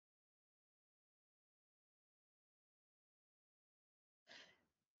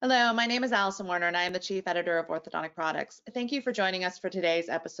Hello, my name is Allison Warner, and I am the Chief Editor of Orthodontic Products. Thank you for joining us for today's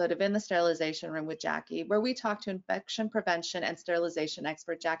episode of In the Sterilization Room with Jackie, where we talk to infection prevention and sterilization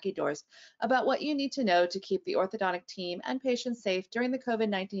expert Jackie Dorst about what you need to know to keep the orthodontic team and patients safe during the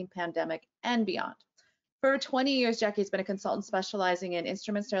COVID-19 pandemic and beyond. For 20 years, Jackie's been a consultant specializing in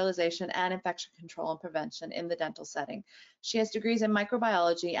instrument sterilization and infection control and prevention in the dental setting. She has degrees in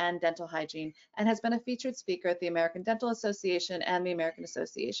microbiology and dental hygiene and has been a featured speaker at the American Dental Association and the American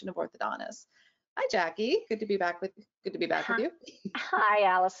Association of Orthodontists. Hi, Jackie. Good to be back with Hi, you. hi,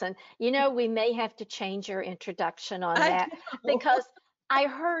 Allison. We may have to change your introduction on I that know. because I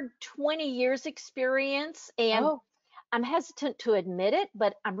heard 20 years experience, and Oh, I'm hesitant to admit it,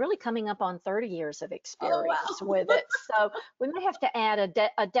 but I'm really coming up on 30 years of oh experience wow. with it. So we may have to add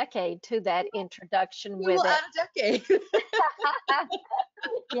a decade to that introduction We with will it. add a decade.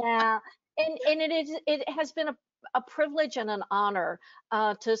 Yeah, and it has been a privilege and an honor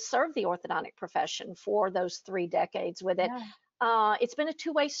to serve the orthodontic profession for those 3 decades with it. Yeah. It's been a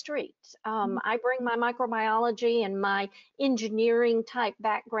two-way street. Mhm. I bring my microbiology and my engineering type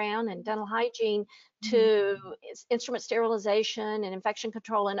background and dental hygiene Mhm. to instrument sterilization and infection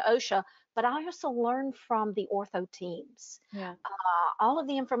control and OSHA, but I also learn from the ortho teams. Yeah. All of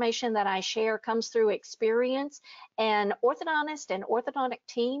the information that I share comes through experience, and orthodontists and orthodontic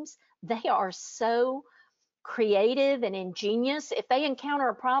teams, they are so creative and ingenious. If they encounter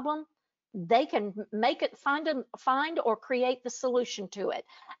a problem, they can make it find or create the solution to it.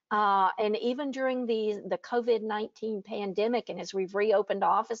 And even during the COVID-19 pandemic, and as we've reopened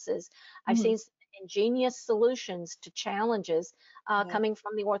offices, I've Mhm. seen some ingenious solutions to challenges Yeah. coming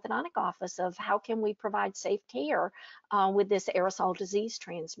from the orthodontic office of how can we provide safe care with this aerosol disease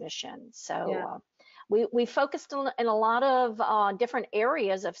transmission. So Yeah. we focused on in a lot of different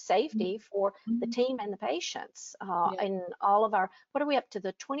areas of Mhm. safety for the Mhm. team and the patients. Yeah. In all of our, what are we up to,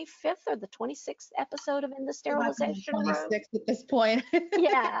 the 25th or the 26th episode of In the We might be on Sterilization Room? 26 at this point.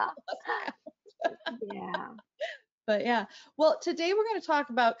 Yeah, Lost count. yeah. But yeah, well, today we're going to talk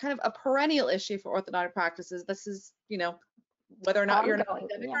about kind of a perennial issue for orthodontic practices. This is, whether or not you're in a Ongoing,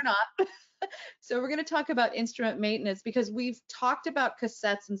 pandemic yeah. or not. So we're going to talk about instrument maintenance because we've talked about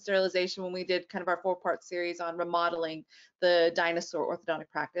cassettes and sterilization when we did kind of our 4-part series on remodeling the dinosaur orthodontic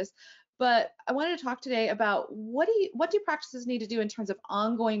practice. But I wanted to talk today about what do practices need to do in terms of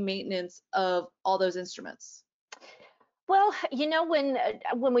ongoing maintenance of all those instruments? Well,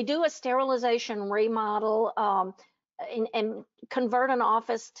 when we do a sterilization remodel, and convert an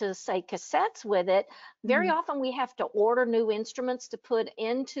office to say cassettes with it, very Mhm. often we have to order new instruments to put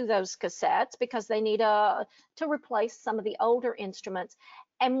into those cassettes because they need to replace some of the older instruments.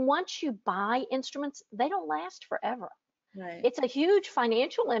 And once you buy instruments, they don't last forever. Right. It's a huge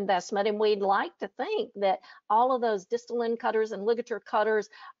financial investment, and we'd like to think that all of those distal end cutters and ligature cutters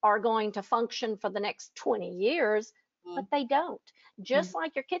are going to function for the next 20 years, but Mm. they don't. Mm. Just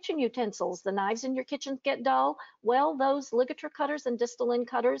like your kitchen utensils, the knives in your kitchen get dull. Well, those ligature cutters and distal end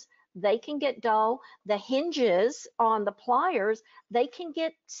cutters, they can get dull. The hinges on the pliers, they can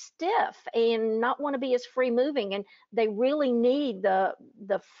get stiff and not want to be as free moving, and they really need the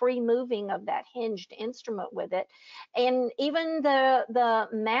free moving of that hinged instrument with it. And even the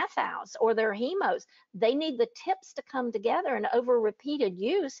mathos or their hemos, they need the tips to come together. And over repeated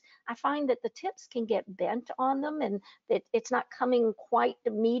use, I find that the tips can get bent on them, and that it's not coming quite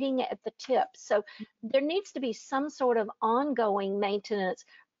to meeting at the tip. So there needs to be some sort of ongoing maintenance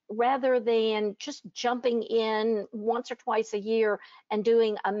rather than just jumping in once or twice a year and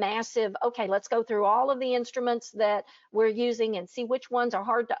doing a massive, okay, let's go through all of the instruments that we're using and see which ones are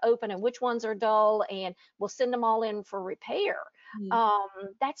hard to open and which ones are dull, and we'll send them all in for repair. Mm. Um,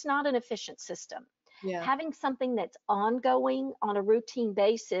 that's not an efficient system. Yeah. Having something that's ongoing on a routine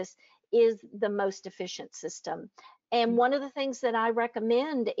basis is the most efficient system. And Mm. one of the things that I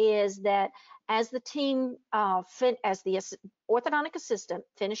recommend is that as the team, as the orthodontic assistant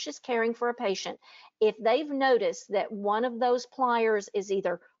finishes caring for a patient, if they've noticed that one of those pliers is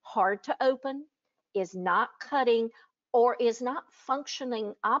either hard to open, is not cutting, or is not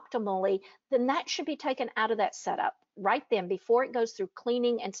functioning optimally, then that should be taken out of that setup right then before it goes through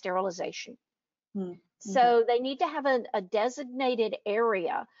cleaning and sterilization. Mm. Okay. So they need to have a designated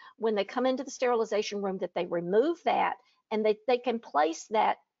area when they come into the sterilization room that they remove that, and they can place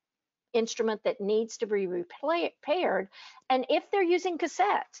that instrument that needs to be repaired. And if they're using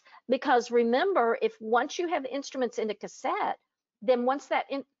cassettes, because remember, if once you have instruments in a cassette, then once that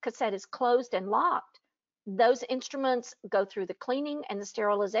cassette is closed and locked, those instruments go through the cleaning and the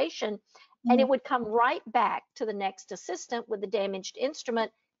sterilization, and Mhm. it would come right back to the next assistant with the damaged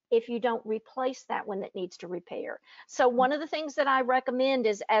instrument if you don't replace that one that needs to repair. So one of the things that I recommend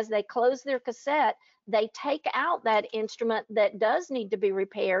is as they close their cassette, they take out that instrument that does need to be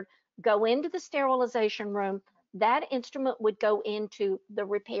repaired, go into the sterilization room. That instrument would go into the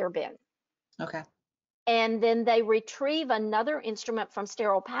repair bin. Okay. And then they retrieve another instrument from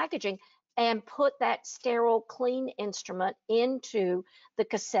sterile packaging and put that sterile clean instrument into the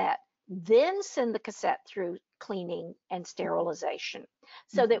cassette, then send the cassette through cleaning and sterilization,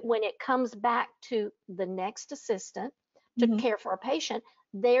 so that when it comes back to the next assistant to care for a patient,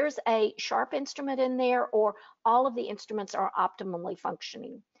 there's a sharp instrument in there, or all of the instruments are optimally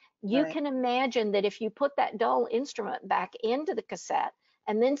functioning. You Right. can imagine that if you put that dull instrument back into the cassette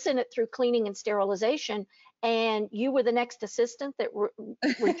and then send it through cleaning and sterilization, and you were the next assistant that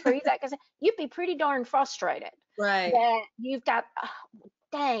retrieved that cassette, you'd be pretty darn frustrated Right. that you've got, oh,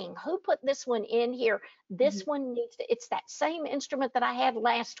 dang, who put this one in here? This one needs to, it's that same instrument that I had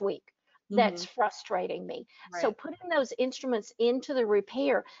last week that's frustrating me. So Right. putting those instruments into the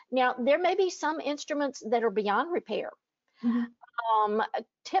repair. Now, there may be some instruments that are beyond repair.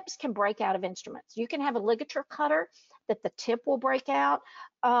 Tips can break out of instruments. You can have a ligature cutter that the tip will break out,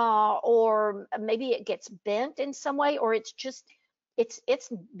 or maybe it gets bent in some way, or it's just it's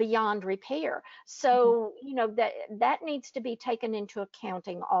beyond repair. So you know that needs to be taken into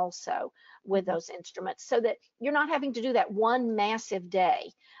accounting also with those instruments, so that you're not having to do that one massive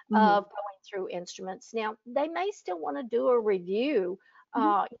day of going through instruments. Now they may still want to do a review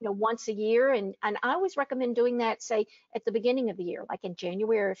once a year. And I always recommend doing that, say, at the beginning of the year, like in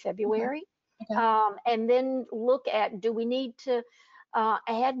January or February. Okay. And then look at, do we need to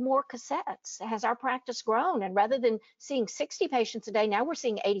add more cassettes? Has our practice grown? And rather than seeing 60 patients a day, now we're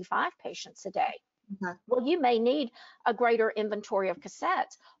seeing 85 patients a day. Okay. Well, you may need a greater inventory of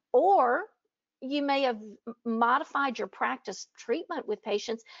cassettes, or you may have modified your practice treatment with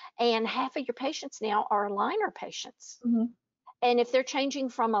patients, and half of your patients now are aligner patients. And if they're changing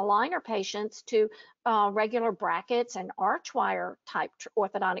from aligner patients to regular brackets and arch wire type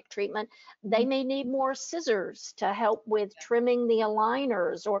orthodontic treatment, they may need more scissors to help with trimming the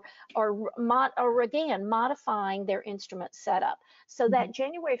aligners, or again, modifying their instrument setup. So that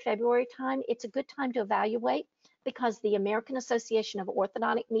January, February time, it's a good time to evaluate, because the American Association of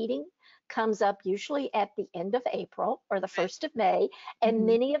Orthodontic meeting comes up usually at the end of April or the 1st of May, and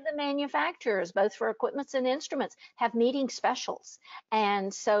many of the manufacturers, both for equipments and instruments, have meeting specials.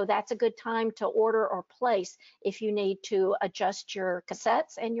 And so that's a good time to order or place if you need to adjust your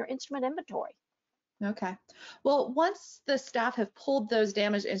cassettes and your instrument inventory. Okay. Well, once the staff have pulled those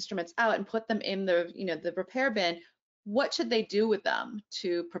damaged instruments out and put them in the, the repair bin, what should they do with them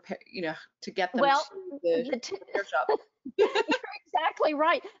to prepare, to get them Well, to the repair shop? you're exactly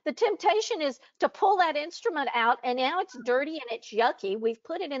right. The temptation is to pull that instrument out, and now it's dirty and it's yucky. We've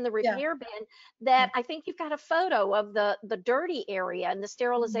put it in the Yeah. repair bin. That I think you've got a photo of the dirty area in the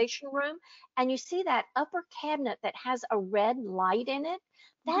sterilization room, and you see that upper cabinet that has a red light in it.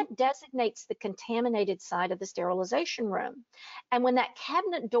 That designates the contaminated side of the sterilization room. And when that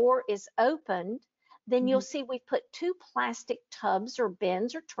cabinet door is opened, then you'll see we've put 2 plastic tubs or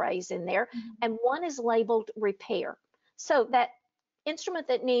bins or trays in there, and one is labeled repair. So that instrument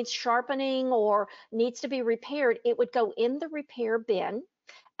that needs sharpening or needs to be repaired, it would go in the repair bin.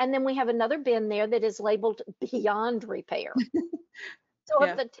 And then we have another bin there that is labeled beyond repair. So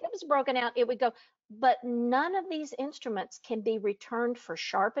if the tip's broken out, it would go. But none of these instruments can be returned for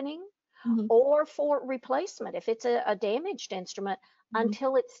sharpening or for replacement if it's a damaged instrument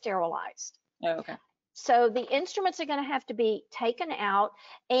until it's sterilized. Oh, okay. So the instruments are going to have to be taken out,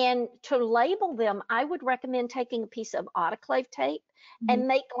 and to label them, I would recommend taking a piece of autoclave tape and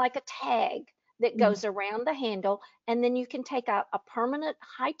make like a tag that goes around the handle, and then you can take a permanent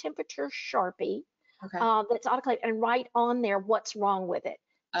high temperature Sharpie that's autoclave and write on there what's wrong with it.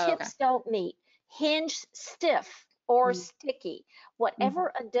 Tips don't meet, hinge stiff or sticky,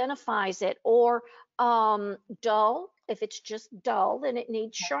 whatever identifies it, or dull. If it's just dull, then it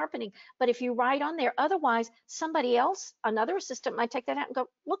needs sharpening. But if you write on there, otherwise somebody else, another assistant might take that out and go,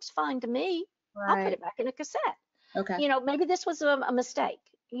 looks fine to me. I'll put it back in a cassette. Okay. Maybe this was a mistake.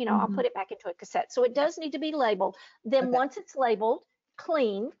 I'll put it back into a cassette. So it does need to be labeled. Then once it's labeled,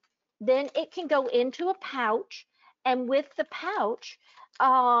 cleaned, then it can go into a pouch. And with the pouch,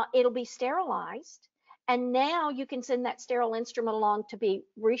 it'll be sterilized. And now you can send that sterile instrument along to be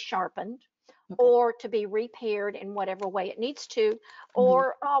resharpened, or to be repaired in whatever way it needs to,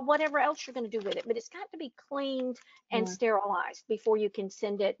 or whatever else you're going to do with it. But it's got to be cleaned and sterilized before you can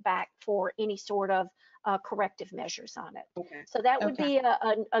send it back for any sort of corrective measures on it. So that would be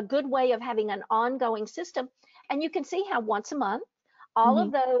a good way of having an ongoing system. And you can see how once a month All of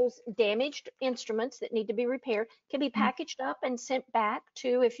Mhm. those damaged instruments that need to be repaired can be packaged up and sent back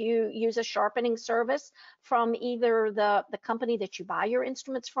to, if you use a sharpening service from either the company that you buy your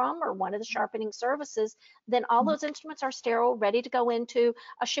instruments from or one of the sharpening services, then all Mhm. those instruments are sterile, ready to go into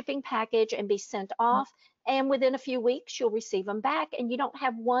a shipping package and be sent off. And within a few weeks, you'll receive them back, and you don't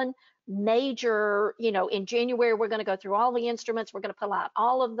have one major, in January, we're going to go through all the instruments, we're going to pull out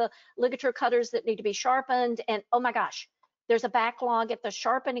all of the ligature cutters that need to be sharpened, and oh my gosh, there's a backlog at the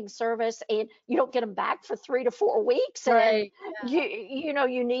sharpening service, and you don't get them back for 3 to 4 weeks, and Right.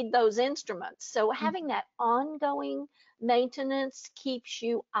 you need those instruments. So Mhm. having that ongoing maintenance keeps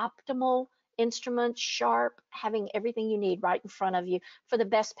you optimal instruments sharp, having everything you need right in front of you for the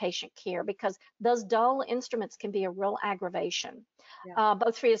best patient care, because those dull instruments can be a real aggravation. Yeah.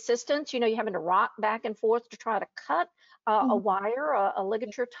 Both for the assistants, you're having to rock back and forth to try to cut a Mhm. wire, a Yeah.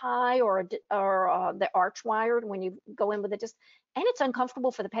 ligature tie, or the arch wire when you go in with it. Just, and it's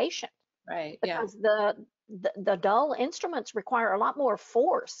uncomfortable for the patient Right. Yeah. because the dull instruments require a lot more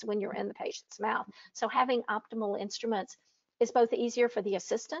force when you're in the patient's mouth. So having optimal instruments is both easier for the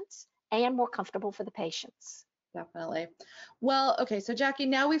assistants and more comfortable for the patients. Definitely. Well, okay, so Jackie,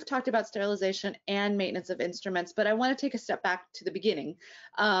 now we've talked about sterilization and maintenance of instruments, but I want to take a step back to the beginning.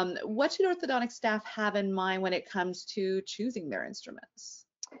 What should orthodontic staff have in mind when it comes to choosing their instruments?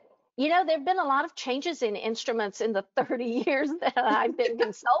 There have been a lot of changes in instruments in the 30 years that I've been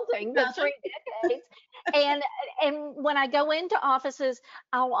consulting, the Imagine. 3 decades. And and when I go into offices,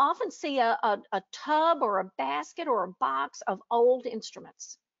 I'll often see a tub or a basket or a box of old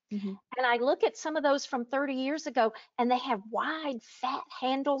instruments. Mhm. And I look at some of those from 30 years ago, and they have wide, fat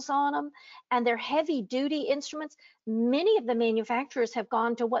handles on them, and they're heavy duty instruments. Many of the manufacturers have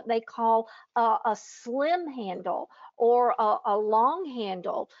gone to what they call a slim handle or a long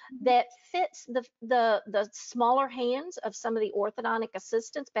handle Mhm. that fits the smaller hands of some of the orthodontic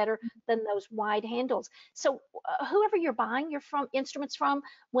assistants better than those wide handles. So whoever you're buying your instruments from,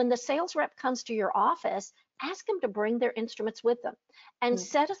 when the sales rep comes to your office, ask them to bring their instruments with them and Mm.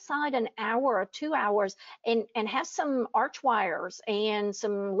 set aside an hour or 2 hours and have some arch wires and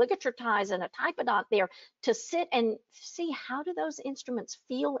some ligature ties and a typodont there to sit and see, how do those instruments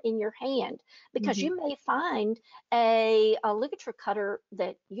feel in your hand, because Mhm. you may find a ligature cutter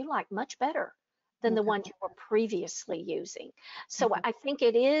that you like much better than the Okay. ones you were previously using. So Okay. I think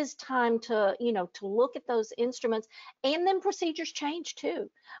it is time to look at those instruments, and then procedures change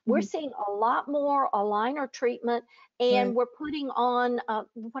too. We're Mhm. seeing a lot more aligner treatment, and Right. we're putting on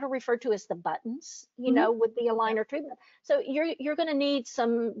what are referred to as the buttons, Mhm. with the Yeah. aligner treatment. So you're going to need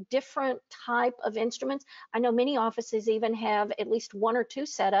some different type of instruments. I know many offices even have at least one or two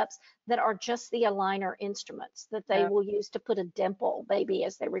setups that are just the aligner instruments that they Yeah. will use to put a dimple, maybe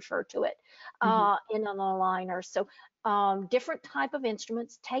as they refer to it, Mhm. in an aligner. So different type of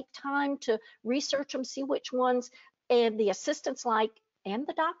instruments. Take time to research them, see which ones and the assistants like and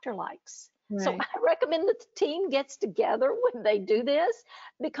the doctor likes. So Right. I recommend that the team gets together when they do this,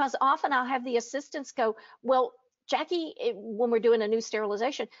 because often I'll have the assistants go, well, Jackie, when we're doing a new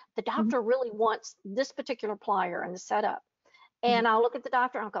sterilization, the Mhm. doctor really wants this particular plier and the setup. Mhm. And I'll look at the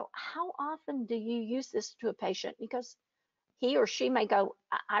doctor and I'll go, how often do you use this to a patient? Because he or she may go,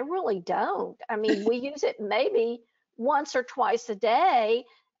 I really don't. I mean, we use it maybe once or twice a day.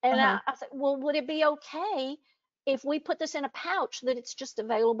 And Uh-huh. I said, well, would it be okay if we put this in a pouch that it's just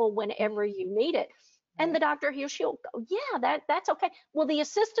available Mhm. whenever you need it? And Right. the doctor, he or she'll go, yeah, that's okay. Well, the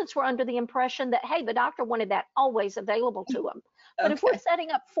assistants were under the impression that, hey, the doctor wanted that always available to them. But if we're Okay.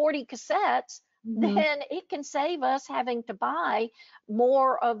 setting up 40 cassettes, Mhm. then it can save us having to buy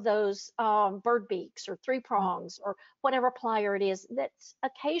more of those bird beaks or three prongs or whatever plier it is that's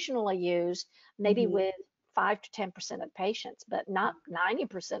occasionally used, maybe Mhm. with 5 to 10% of the patients, but not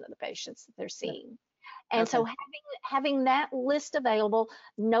 90% of the patients that they're Yeah. seeing. And Okay. so having that list available,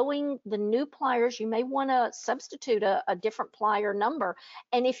 knowing the new pliers, you may want to substitute a different plier number.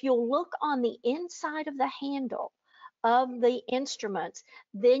 And if you'll look on the inside of the handle of the instruments,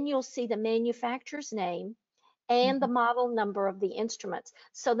 then you'll see the manufacturer's name and the Mhm. model number of the instruments.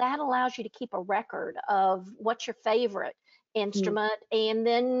 So that allows you to keep a record of what's your favorite Mm. instrument, and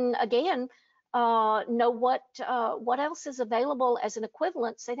then again, know what else is available as an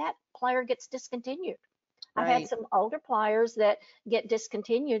equivalent. Say that plier gets discontinued. I've had Right. some older pliers that get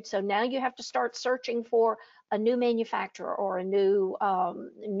discontinued, so now you have to start searching for a new manufacturer or a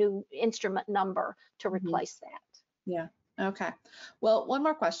new instrument number to Mhm. replace that. Yeah. Okay. Well, one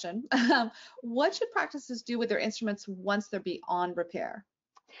more question. What should practices do with their instruments once they're beyond repair?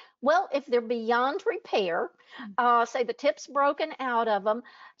 Well, if they're beyond repair, say the tip's broken out of them,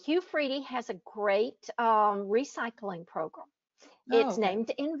 Hugh Freedy has a great recycling program. Oh, It's okay.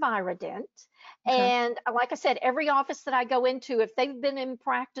 named Envirodent. Okay. And like I said, every office that I go into, if they've been in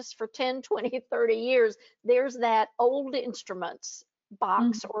practice for 10, 20, 30 years, there's that old instruments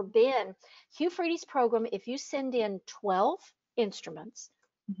box Mhm. or bin. Hugh Freedy's program, if you send in 12 instruments,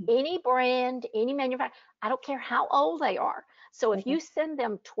 Mhm. any brand, any manufacturer, I don't care how old they are. So if Okay. you send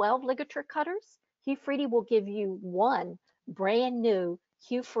them 12 ligature cutters, Hugh Freedy will give you one brand new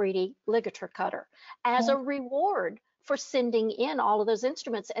Hugh Freedy ligature cutter as a Oh, reward for sending in all of those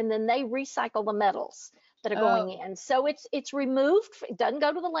instruments, and then they recycle the metals that are going oh, in. So it's removed, it doesn't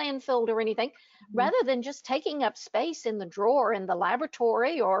go to the landfill or anything, mhm. rather than just taking up space in the drawer in the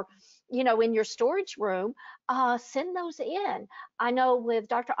laboratory or in your storage room. Send those in. I know with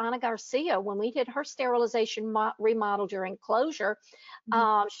Dr. Ana Garcia, when we did her sterilization remodel during closure,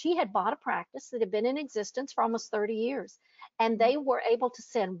 Mhm. she had bought a practice that had been in existence for almost 30 years. And Mhm. they were able to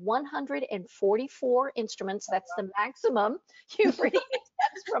send 144 instruments. That's the maximum you really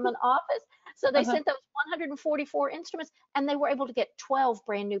accepts from an office. So they Uh-huh. sent those 144 instruments and they were able to get 12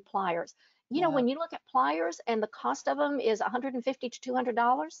 brand new pliers. Wow. When you look at pliers and the cost of them is $150 to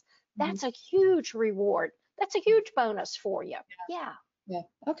 $200, Mhm. that's a huge reward. That's a huge bonus for you. Yeah. Yeah.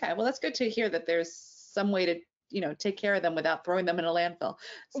 Okay. Well, that's good to hear that there's some way to, take care of them without throwing them in a landfill.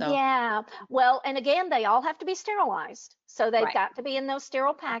 So, Yeah. Well, and again, they all have to be sterilized. So they've right. got to be in those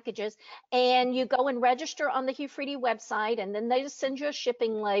sterile packages. And you go and register on the Hugh Freedy website, and then they just send you a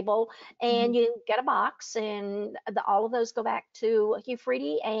shipping label, Mhm. and you get a box, and all of those go back to Hugh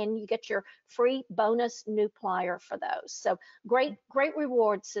Freedy, and you get your free bonus new plier for those. So great, great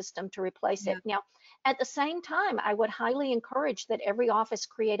reward system to replace Yeah. it. Now, at the same time, I would highly encourage that every office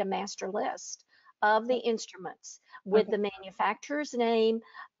create a master list of the instruments with Okay. the manufacturer's name,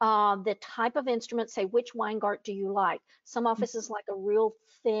 the type of instrument, say which Weingart do you like. Some offices like a real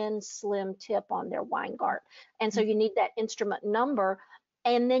thin, slim tip on their Weingart. And so Mhm. you need that instrument number.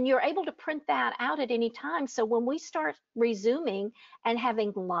 And then you're able to print that out at any time. So when we start resuming and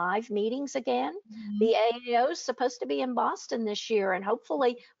having live meetings again, Mhm. the AAO is supposed to be in Boston this year, and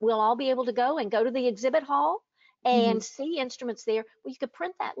hopefully we'll all be able to go to the exhibit hall Mhm. and see instruments there. Well, you could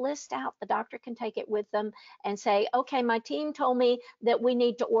print that list out. The doctor can take it with them and say, okay, my team told me that we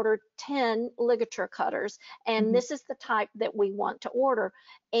need to order 10 ligature cutters, and Mhm. this is the type that we want to order.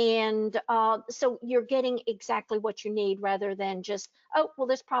 And so you're getting exactly what you need rather than just, oh, well,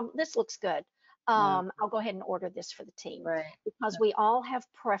 this looks good. Yeah. I'll go ahead and order this for the team, Right. because we all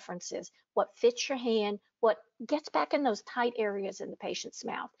have preferences. What fits your hand, what gets back in those tight areas in the patient's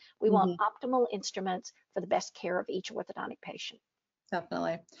mouth. We want Mhm. optimal instruments for the best care of each orthodontic patient.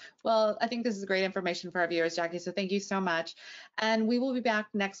 Definitely. Well, I think this is great information for our viewers, Jackie. So thank you so much. And we will be back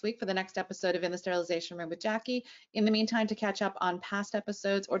next week for the next episode of In the Sterilization Room with Jackie. In the meantime, to catch up on past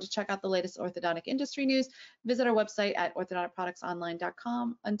episodes or to check out the latest orthodontic industry news, visit our website at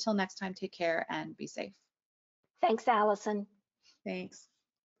orthodonticproductsonline.com. Until next time, take care and be safe. Thanks, Allison. Thanks.